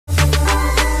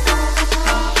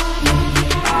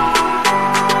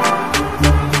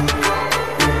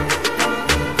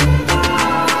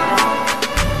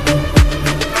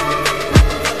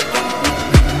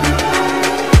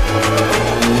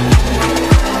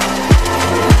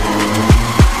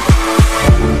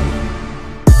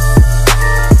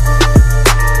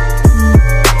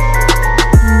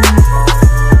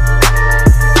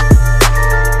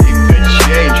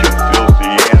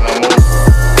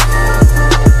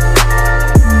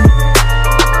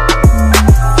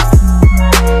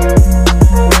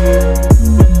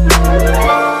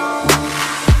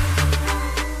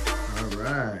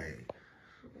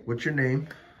What's your name?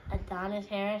 Adonis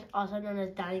Harris, also known as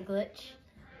Donnie Glitch.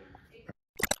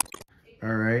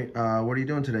 All right. What are you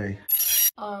doing today?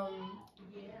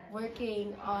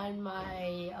 Working on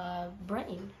my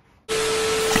brain.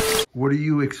 What are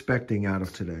you expecting out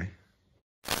of today?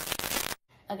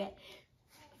 Okay,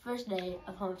 first day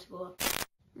of homeschool.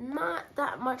 Not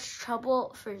that much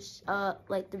trouble for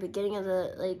like the beginning of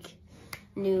the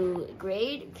new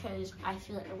grade, because I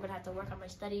feel like I'm gonna have to work on my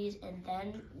studies and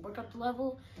then work up the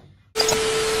level.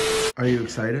 Are you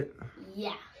excited?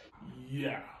 Yeah.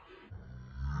 Yeah.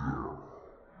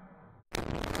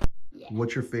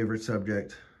 What's your favorite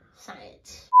subject?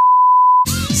 Science.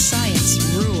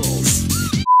 Science rules.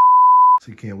 So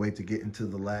you can't wait to get into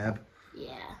the lab?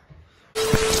 Yeah.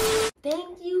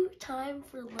 Thank you, time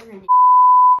for learning.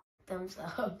 Thumbs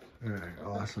up. All right,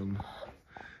 awesome.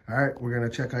 All right, we're gonna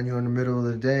check on you in the middle of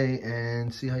the day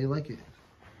and see how you like it.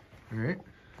 All right?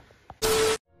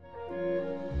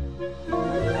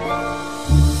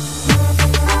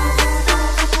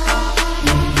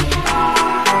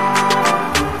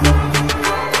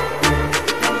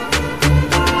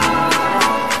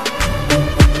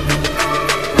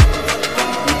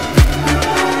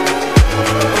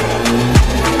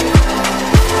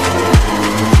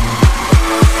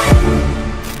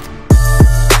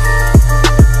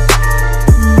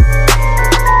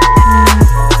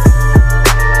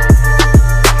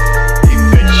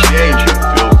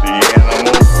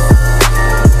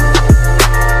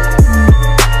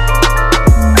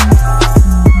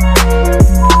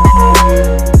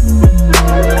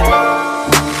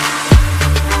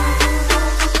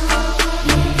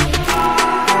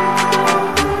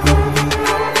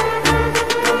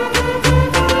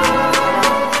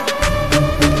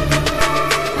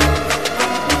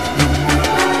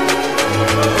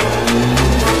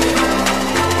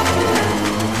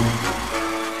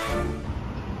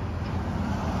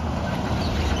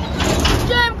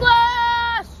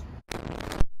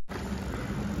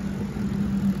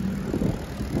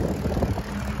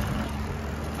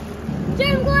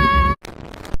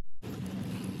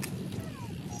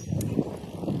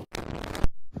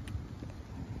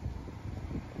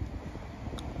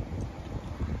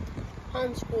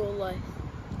 Homeschool life.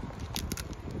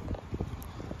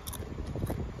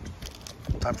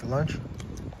 Time for lunch?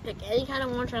 Pick any kind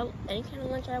of lunch I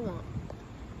want.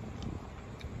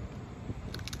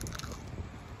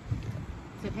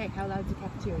 So, hey, how loud's the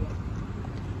cafeteria?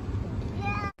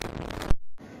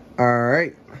 All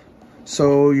right.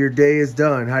 So your day is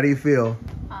done. How do you feel?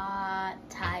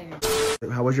 Tired.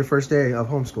 How was your first day of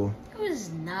homeschool? It was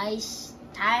nice.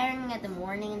 Tiring at the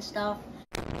morning and stuff.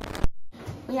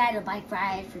 We had a bike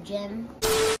ride for gym.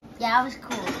 Yeah, it was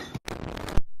cool.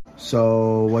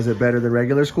 So was it better than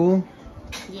regular school?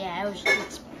 Yeah,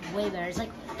 it's way better.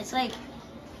 It's like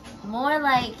more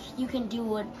like you can do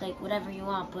whatever you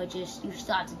want, but just you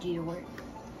still have to do your work.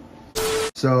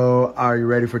 So are you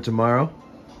ready for tomorrow?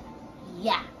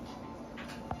 Yeah.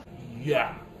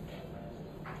 Yeah.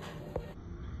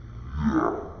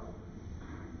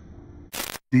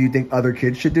 Do you think other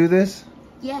kids should do this?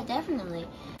 Yeah, definitely.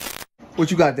 What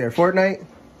you got there, Fortnite?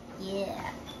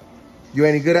 Yeah. You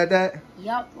any good at that?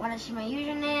 Yup. Want to see my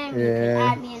username? You can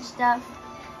Yeah. add me and stuff.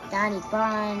 Donnie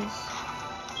Barnes.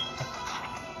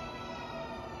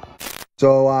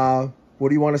 So what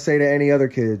do you want to say to any other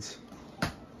kids?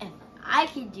 If I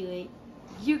could do it,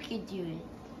 you could do it.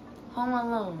 Home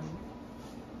alone.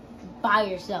 By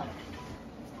yourself.